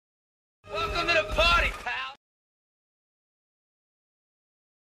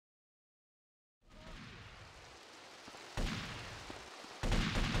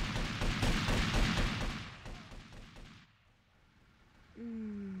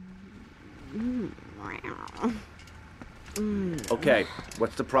Okay,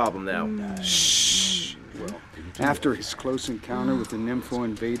 what's the problem now? Shh. After his close encounter with the Nympho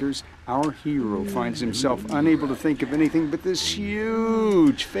invaders, our hero finds himself unable to think of anything but this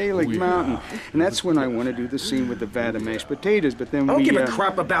huge phallic mountain. And that's when I want to do the scene with the vat of mashed potatoes, but then I don't give a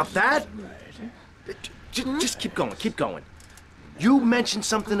crap about that. Just keep going, keep going. You mentioned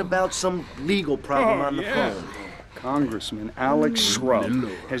something about some legal problem on the phone. Congressman Alex Shrub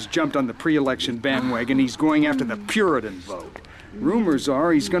has jumped on the pre-election bandwagon. He's going after the Puritan vote. Rumors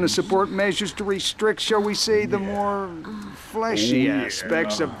are he's going to support measures to restrict, shall we say, the more fleshy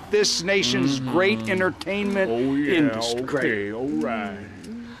aspects of this nation's great entertainment industry. Okay, all right.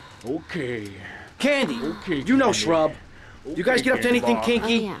 Okay. Candy, Okay, you know Candy. Shrub. You guys get up to anything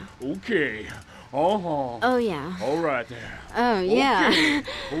kinky? Oh, yeah. Okay. Uh-huh. Oh, yeah. All right there. Oh, yeah. Okay.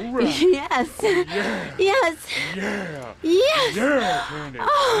 All right. Yes. Yeah. Yes. Yeah. Yes. Yeah, Candy.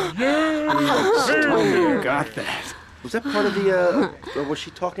 Oh. Yeah. You got that. Was that part of the, was she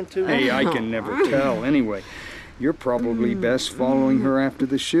talking to? Hey, I can never tell. Anyway, you're probably best following her after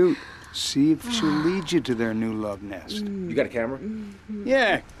the shoot. See if she'll lead you to their new love nest. You got a camera?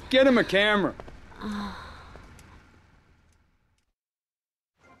 Yeah, get him a camera.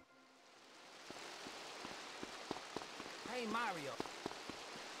 Hey, Mario.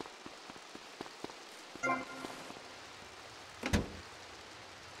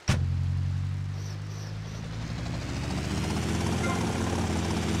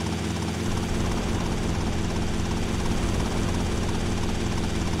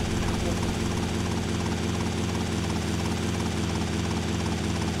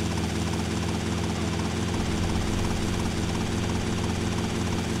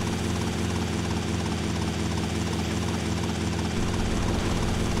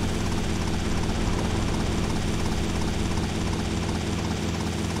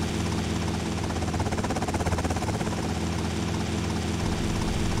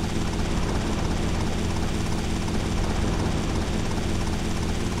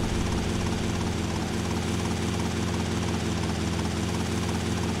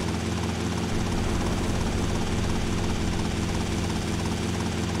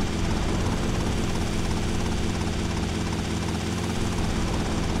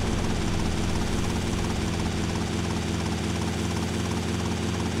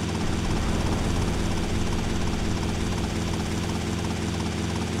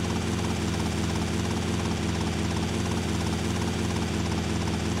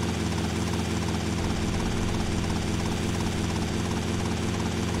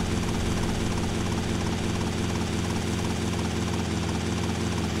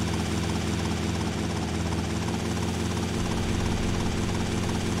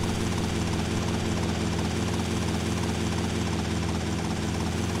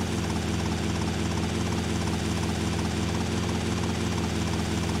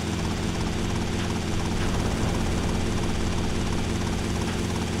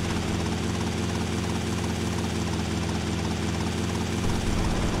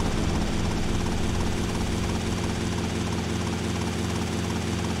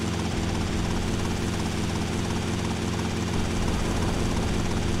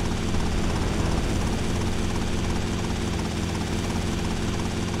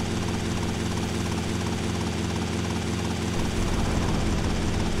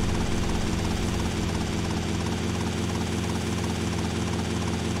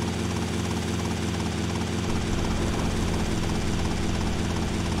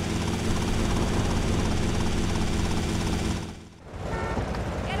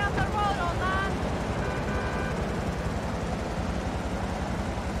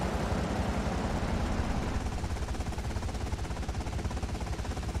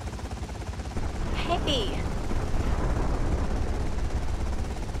 Hey.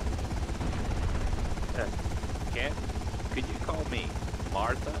 Ken, could you call me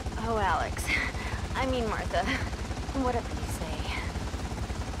Martha? Oh, Alex. I mean Martha. Whatever you say.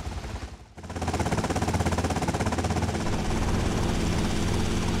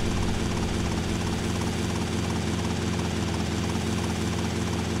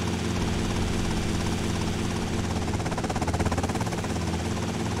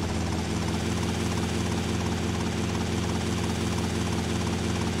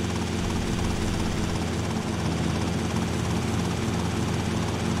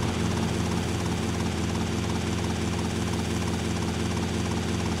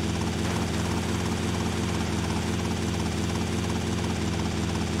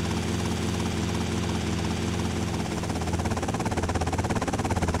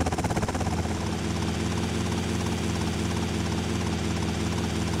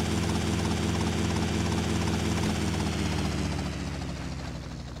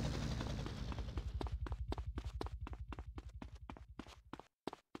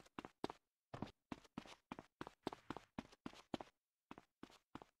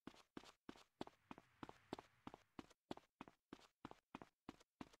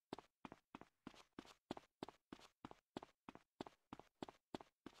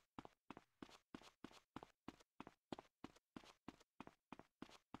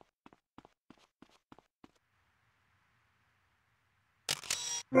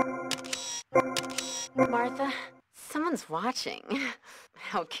 Martha, someone's watching.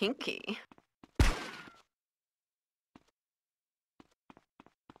 How kinky.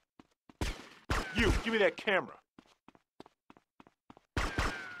 You, give me that camera.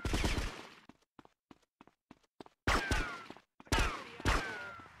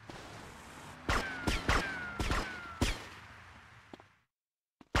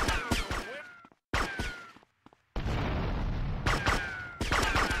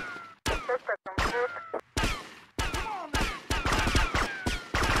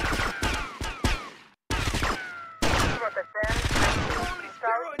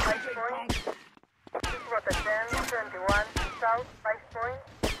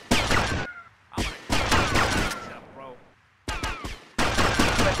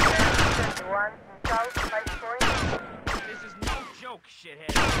 This is no joke,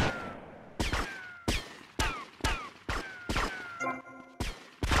 shithead.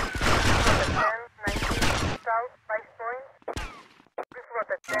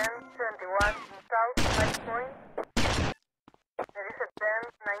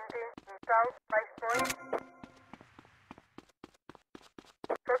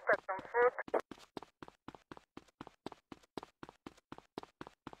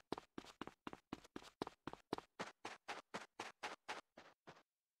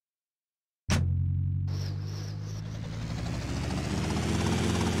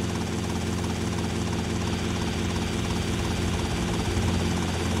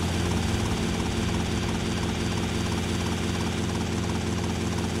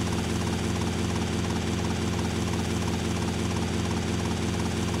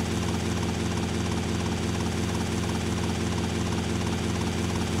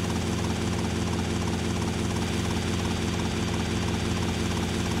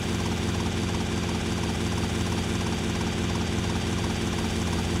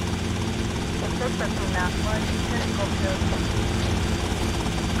 Suspect in Washington, Scorpio.